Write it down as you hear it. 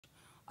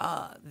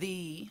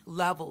the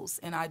levels,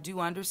 and I do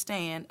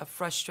understand a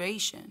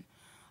frustration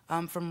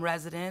from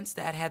residents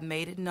that have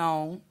made it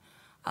known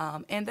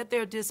and that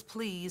they're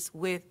displeased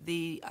with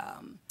the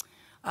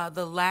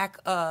lack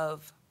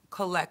of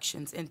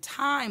collections and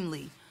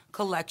timely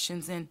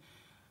collections, and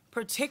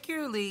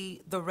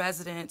particularly the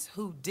residents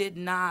who did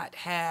not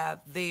have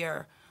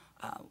their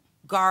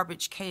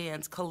garbage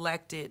cans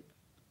collected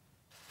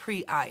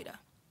pre-Ida,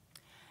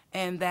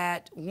 and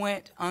that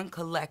went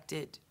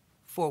uncollected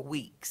for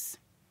weeks.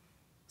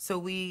 So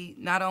we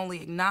not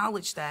only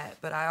acknowledge that,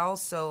 but I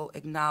also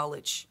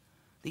acknowledge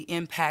the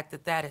impact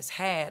that that has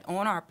had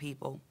on our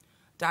people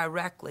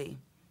directly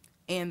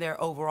and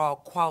their overall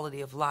quality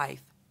of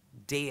life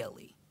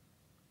daily.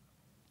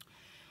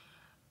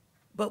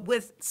 But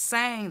with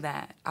saying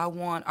that, I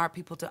want our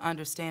people to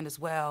understand as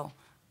well,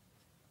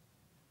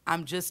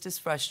 I'm just as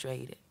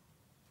frustrated.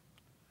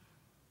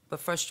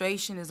 But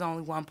frustration is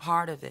only one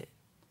part of it.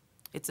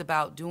 It's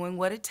about doing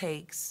what it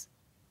takes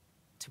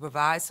to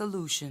provide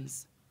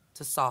solutions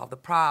to solve the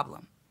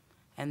problem.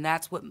 And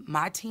that's what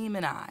my team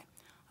and I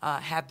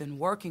have been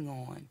working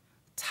on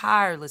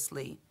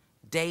tirelessly,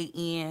 day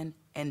in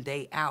and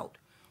day out,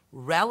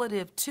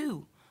 relative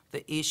to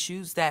the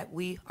issues that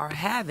we are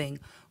having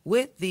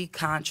with the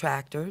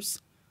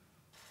contractors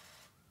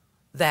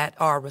that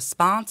are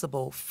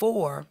responsible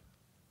for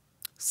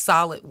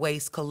solid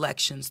waste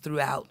collections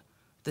throughout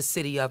the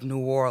city of New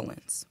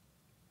Orleans.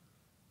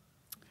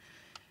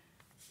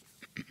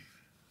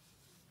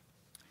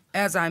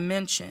 As I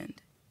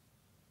mentioned,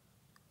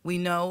 we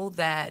know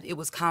that it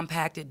was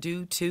compacted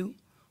due to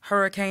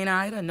Hurricane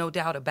Ida, no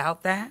doubt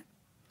about that.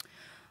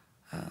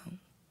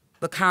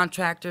 The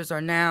contractors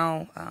are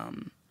now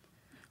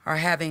are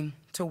having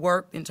to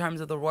work in terms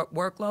of the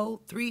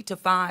workload 3 to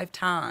 5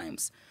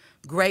 times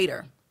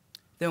greater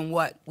than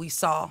what we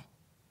saw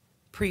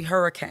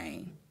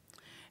pre-hurricane,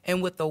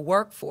 and with the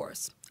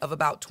workforce of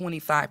about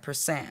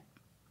 25%.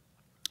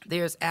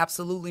 There's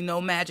absolutely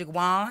no magic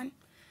wand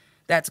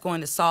that's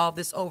going to solve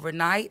this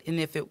overnight, and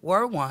if it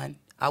were one,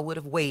 I would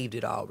have waved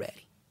it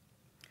already.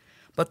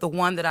 But the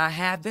one that I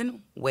have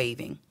been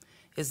waving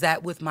is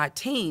that with my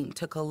team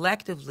to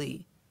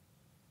collectively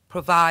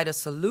provide a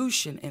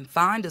solution and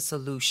find a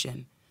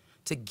solution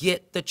to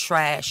get the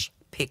trash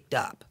picked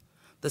up,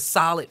 the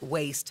solid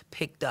waste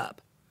picked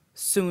up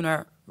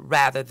sooner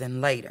rather than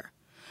later.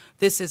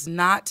 This is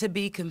not to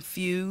be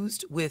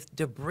confused with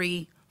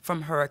debris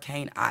from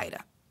Hurricane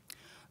Ida.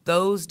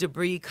 Those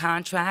debris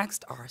contracts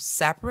are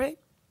separate,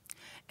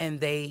 and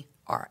they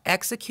are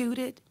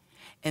executed,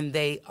 and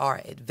they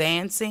are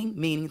advancing,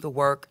 meaning the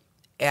work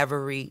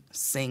every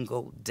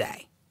single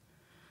day.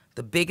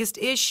 The biggest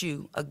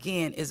issue,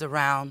 again, is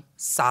around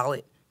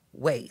solid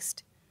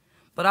waste.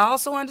 But I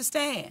also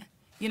understand,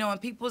 in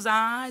people's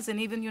eyes, and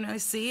even, they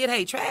see it,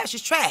 hey, trash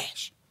is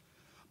trash.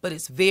 But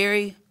it's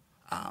very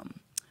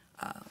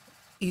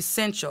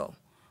essential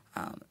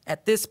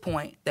at this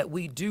point that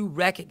we do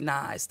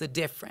recognize the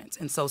difference.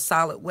 And so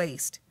solid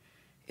waste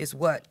is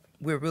what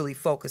we're really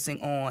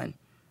focusing on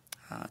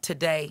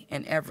today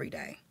and every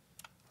day.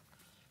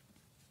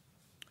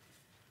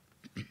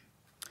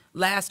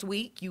 Last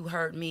week, you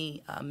heard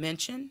me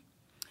mention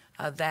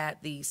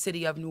that the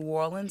city of New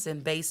Orleans,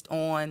 and based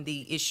on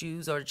the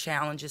issues or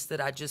challenges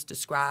that I just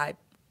described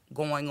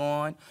going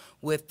on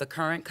with the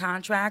current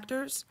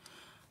contractors,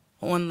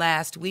 on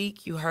last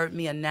week, you heard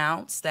me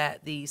announce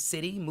that the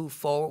city moved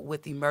forward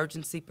with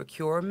emergency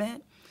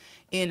procurement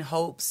in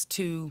hopes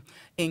to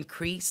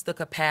increase the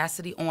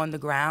capacity on the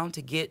ground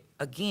to get,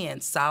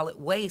 again, solid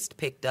waste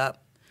picked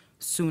up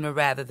sooner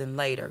rather than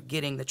later,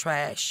 getting the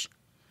trash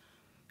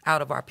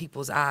out of our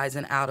people's eyes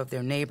and out of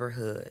their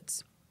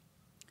neighborhoods.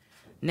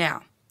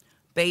 Now,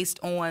 based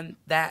on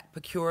that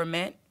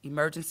procurement,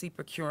 emergency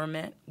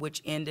procurement,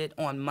 which ended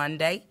on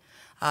Monday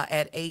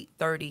at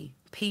 8:30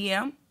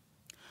 p.m.,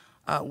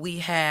 we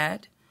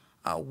had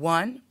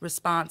one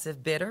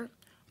responsive bidder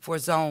for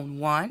Zone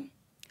 1,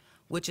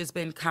 which has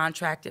been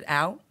contracted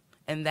out,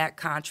 and that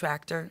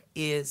contractor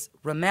is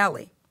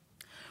Ramelli.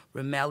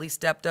 Ramelli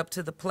stepped up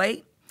to the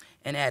plate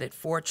and added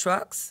 4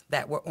 trucks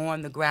that were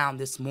on the ground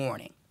this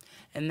morning,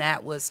 and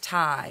that was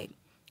tied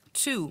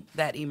to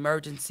that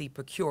emergency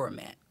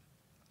procurement.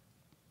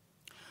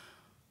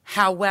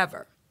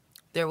 However,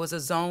 there was a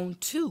Zone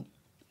 2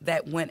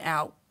 that went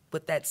out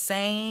with that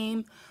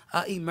same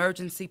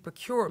emergency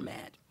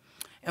procurement.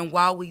 And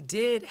while we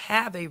did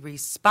have a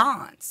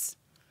response,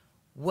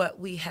 what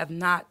we have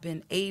not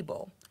been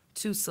able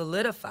to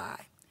solidify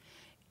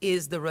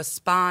is the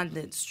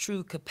respondents'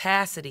 true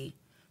capacity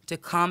to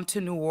come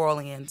to New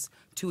Orleans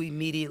to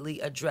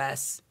immediately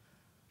address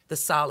the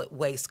solid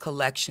waste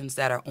collections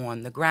that are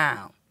on the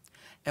ground.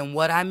 And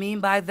what I mean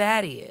by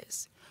that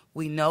is,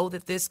 we know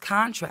that this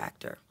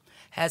contractor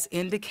has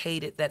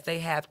indicated that they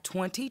have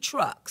 20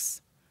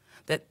 trucks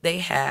that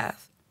they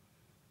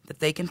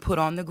can put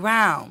on the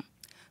ground.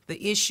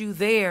 The issue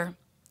there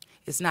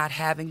is not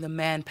having the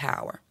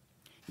manpower,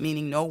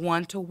 meaning no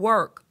one to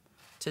work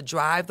to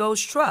drive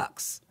those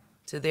trucks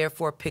to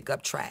therefore pick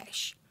up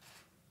trash.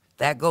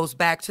 That goes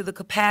back to the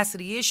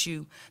capacity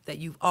issue that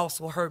you've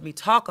also heard me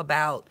talk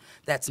about.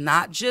 That's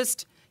not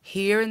just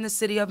here in the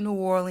city of New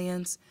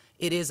Orleans.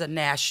 It is a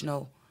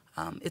national,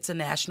 it's a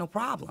national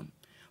problem.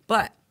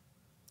 But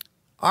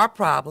our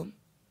problem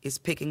is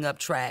picking up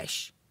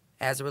trash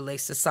as it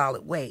relates to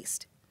solid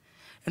waste.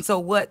 And so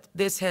what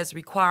this has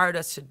required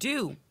us to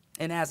do,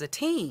 and as a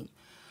team,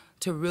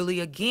 to really,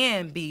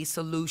 again, be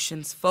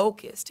solutions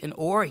focused and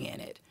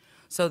oriented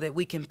so that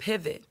we can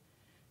pivot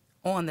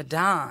on the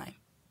dime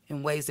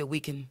in ways that we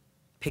can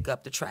pick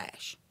up the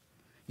trash.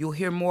 You'll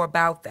hear more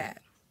about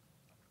that.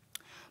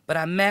 But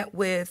I met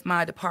with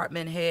my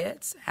department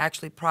heads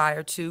actually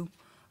prior to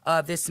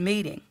this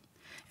meeting.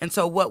 And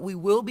so what we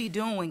will be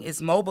doing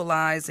is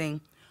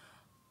mobilizing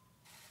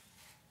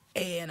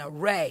an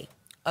array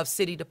of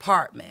city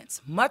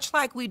departments, much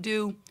like we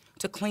do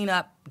to clean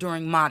up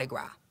during Mardi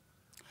Gras.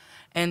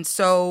 And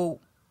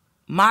so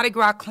Mardi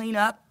Gras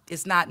cleanup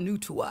is not new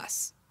to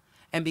us.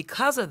 And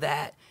because of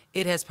that,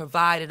 it has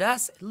provided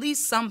us at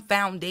least some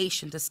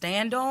foundation to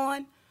stand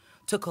on,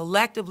 to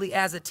collectively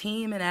as a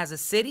team and as a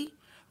city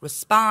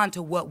respond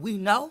to what we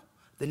know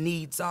the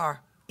needs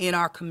are in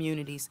our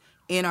communities,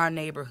 in our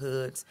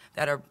neighborhoods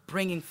that are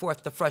bringing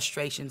forth the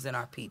frustrations in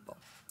our people.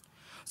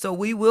 So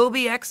we will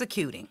be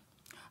executing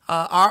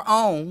our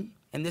own,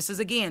 and this is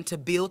again to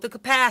build the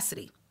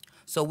capacity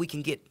so we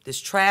can get this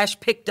trash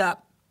picked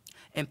up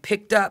and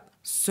picked up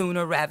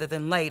sooner rather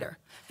than later,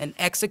 and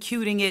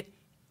executing it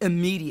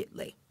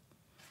immediately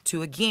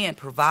to again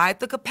provide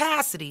the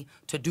capacity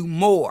to do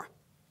more.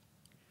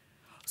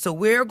 So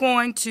we're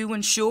going to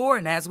ensure,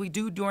 and as we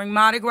do during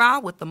Mardi Gras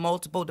with the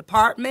multiple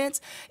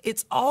departments,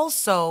 it's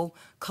also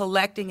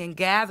collecting and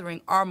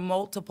gathering our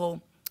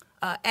multiple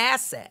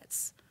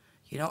assets,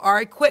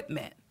 our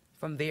equipment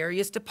from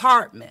various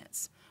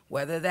departments,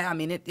 whether that,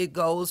 it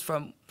goes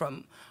from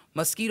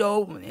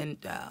mosquito and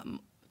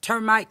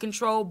termite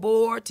control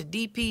board to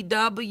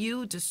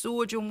DPW to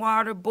sewage and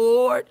water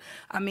board.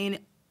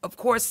 Of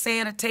course,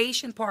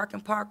 sanitation, park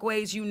and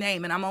parkways, you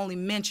name it. I'm only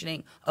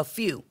mentioning a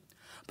few.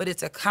 But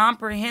it's a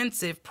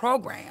comprehensive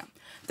program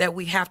that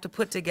we have to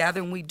put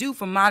together, and we do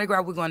for Mardi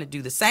Gras. We're going to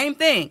do the same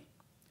thing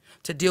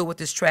to deal with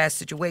this trash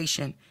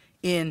situation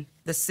in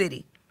the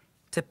city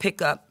to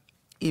pick up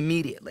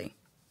immediately.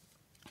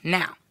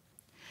 Now,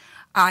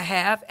 I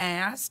have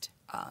asked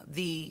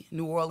the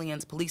New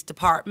Orleans Police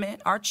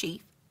Department, our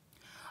chief,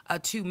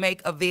 to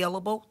make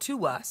available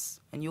to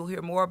us, and you'll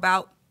hear more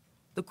about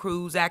the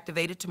crews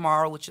activated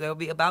tomorrow, which there will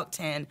be about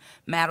 10.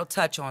 Matt will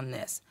touch on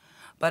this.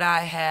 But I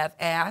have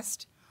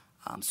asked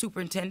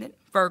Superintendent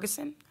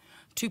Ferguson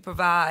to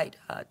provide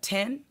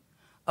 10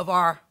 of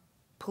our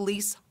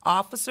police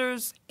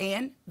officers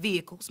and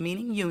vehicles,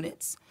 meaning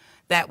units,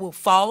 that will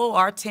follow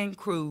our 10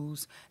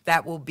 crews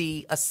that will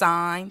be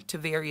assigned to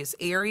various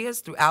areas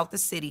throughout the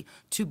city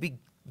to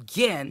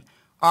begin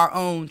our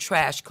own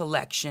trash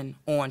collection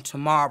on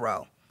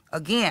tomorrow.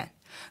 Again,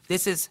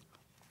 this is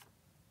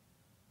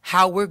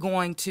how we're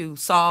going to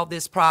solve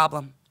this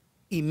problem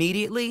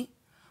immediately,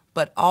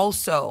 but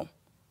also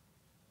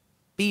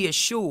be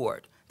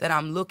assured that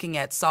I'm looking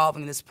at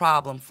solving this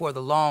problem for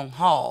the long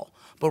haul.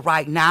 But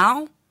right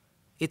now,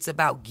 it's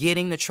about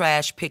getting the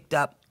trash picked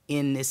up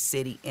in this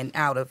city and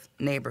out of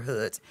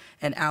neighborhoods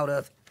and out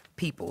of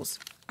people's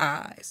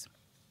eyes.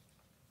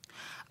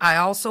 I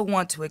also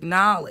want to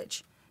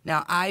acknowledge,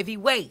 now, Ivy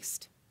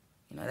Waste,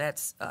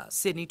 that's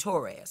Sidney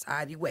Torres,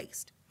 Ivy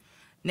Waste.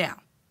 Now,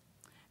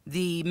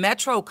 the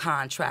Metro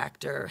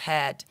contractor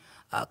had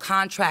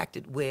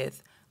contracted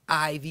with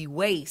Ivy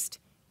Waste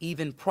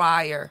even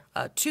prior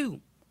to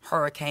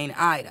Hurricane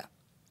Ida.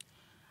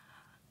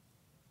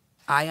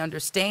 I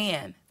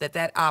understand that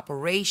that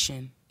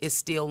operation is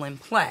still in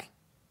play.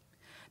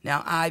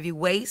 Now, Ivy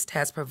Waste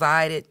has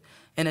provided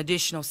an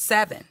additional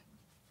 7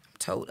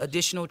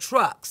 additional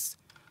trucks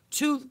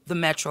to the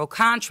Metro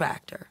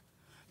contractor.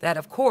 That,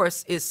 of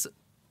course, is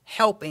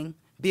helping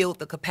build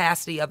the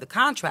capacity of the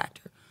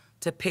contractor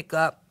to pick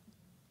up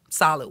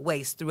solid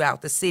waste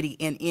throughout the city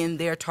and in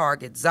their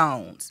target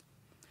zones.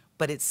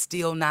 But it's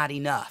still not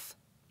enough.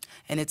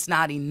 And it's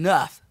not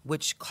enough,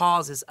 which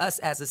causes us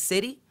as a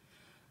city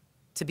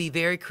to be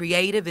very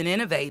creative and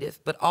innovative,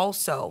 but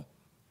also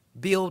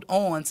build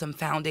on some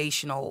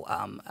foundational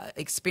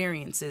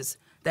experiences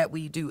that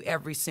we do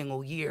every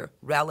single year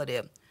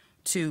relative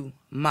to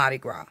Mardi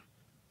Gras.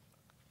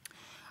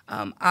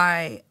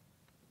 I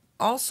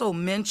also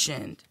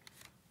mentioned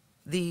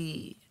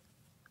the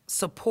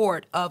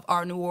support of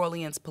our New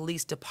Orleans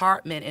Police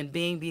Department and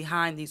being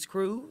behind these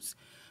crews,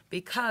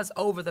 because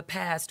over the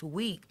past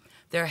week,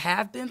 there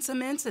have been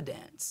some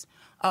incidents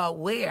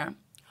where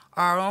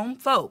our own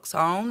folks,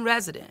 our own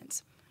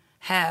residents,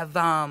 have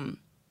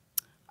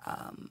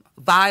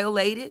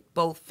violated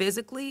both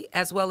physically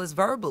as well as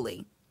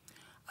verbally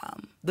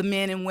the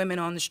men and women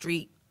on the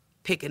street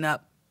picking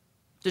up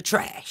the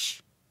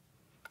trash.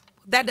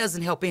 That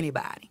doesn't help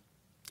anybody.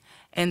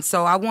 And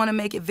so I want to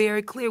make it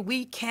very clear,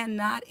 we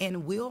cannot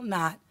and will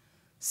not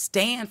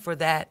stand for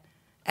that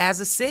as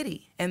a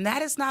city. And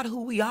that is not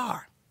who we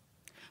are.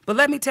 But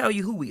let me tell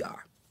you who we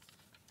are.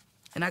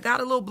 And I got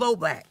a little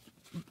blowback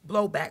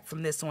blowback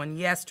from this on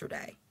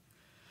yesterday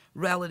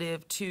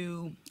relative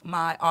to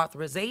my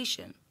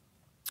authorization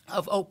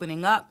of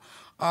opening up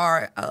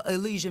our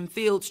Elysian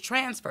Fields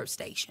transfer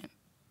station.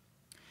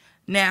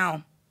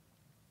 Now,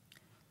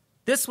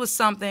 this was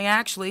something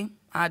actually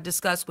I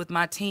discussed with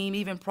my team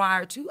even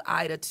prior to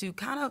Ida to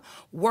kind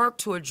of work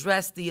to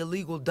address the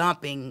illegal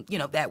dumping,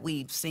 that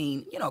we've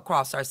seen,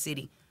 across our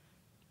city,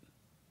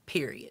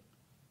 period,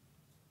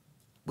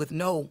 with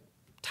no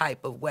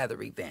type of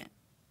weather event.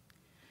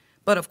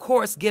 But of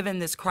course, given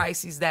this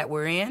crisis that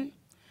we're in,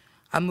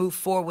 I moved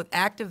forward with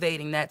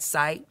activating that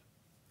site,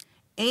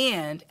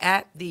 and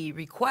at the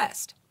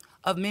request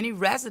of many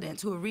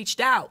residents who have reached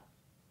out,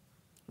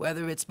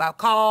 whether it's by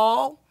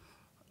call,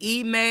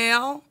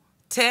 email,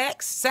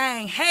 text,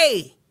 saying,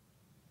 hey,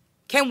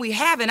 can we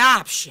have an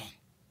option?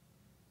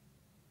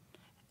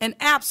 And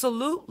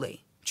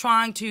absolutely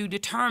trying to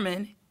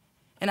determine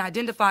and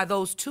identify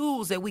those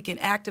tools that we can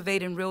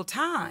activate in real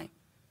time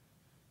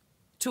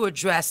to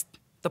address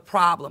the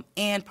problem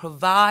and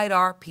provide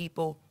our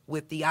people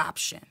with the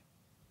option.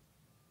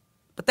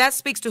 But that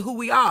speaks to who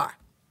we are,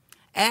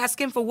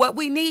 asking for what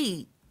we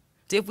need,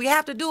 if we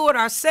have to do it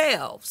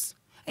ourselves.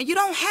 And you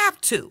don't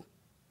have to,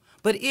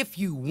 but if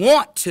you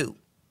want to,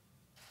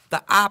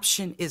 the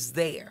option is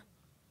there.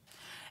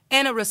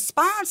 And a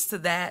response to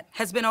that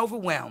has been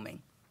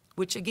overwhelming,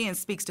 which again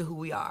speaks to who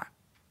we are.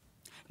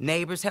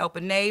 Neighbors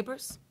helping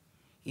neighbors.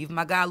 Even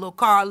my guy, little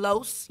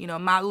Carlos,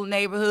 my little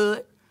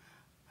neighborhood.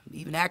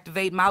 Even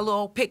activate my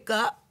little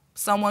pickup,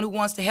 someone who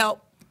wants to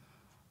help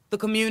the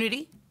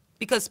community,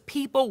 because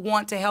people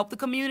want to help the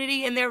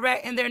community and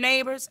their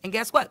neighbors. And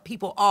guess what?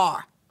 People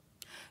are.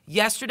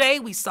 Yesterday,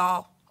 we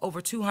saw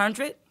over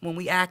 200 when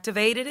we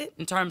activated it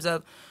in terms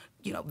of,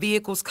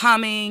 vehicles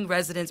coming,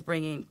 residents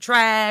bringing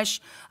trash.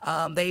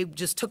 They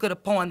just took it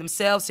upon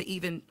themselves to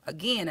even,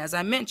 again, as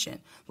I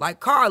mentioned,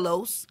 like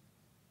Carlos,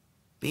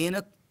 being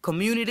a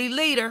community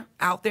leader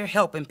out there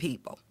helping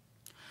people.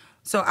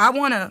 So I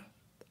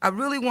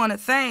really want to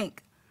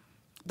thank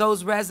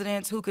those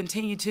residents who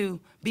continue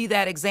to be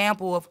that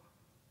example of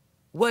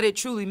what it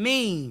truly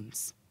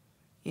means,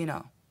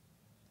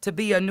 to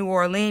be a New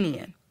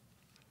Orleanian.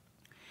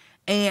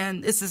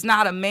 And this is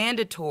not a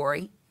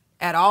mandatory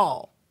at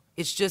all.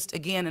 It's just,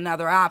 again,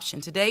 another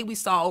option. Today we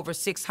saw over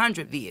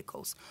 600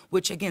 vehicles,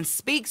 which again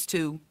speaks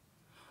to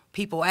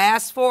people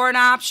asked for an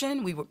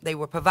option, they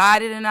were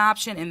provided an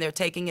option, and they're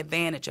taking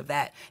advantage of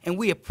that. And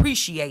we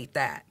appreciate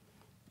that.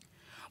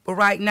 But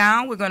right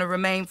now we're going to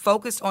remain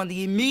focused on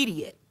the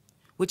immediate,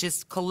 which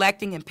is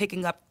collecting and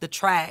picking up the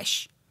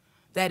trash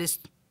that is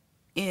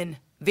in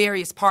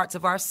various parts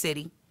of our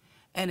city.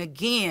 And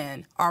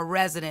again, our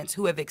residents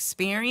who have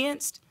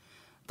experienced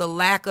the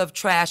lack of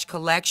trash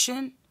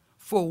collection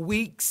for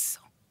weeks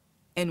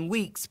and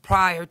weeks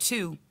prior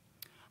to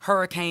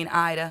Hurricane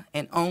Ida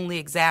and only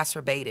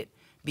exacerbated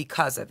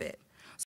because of it.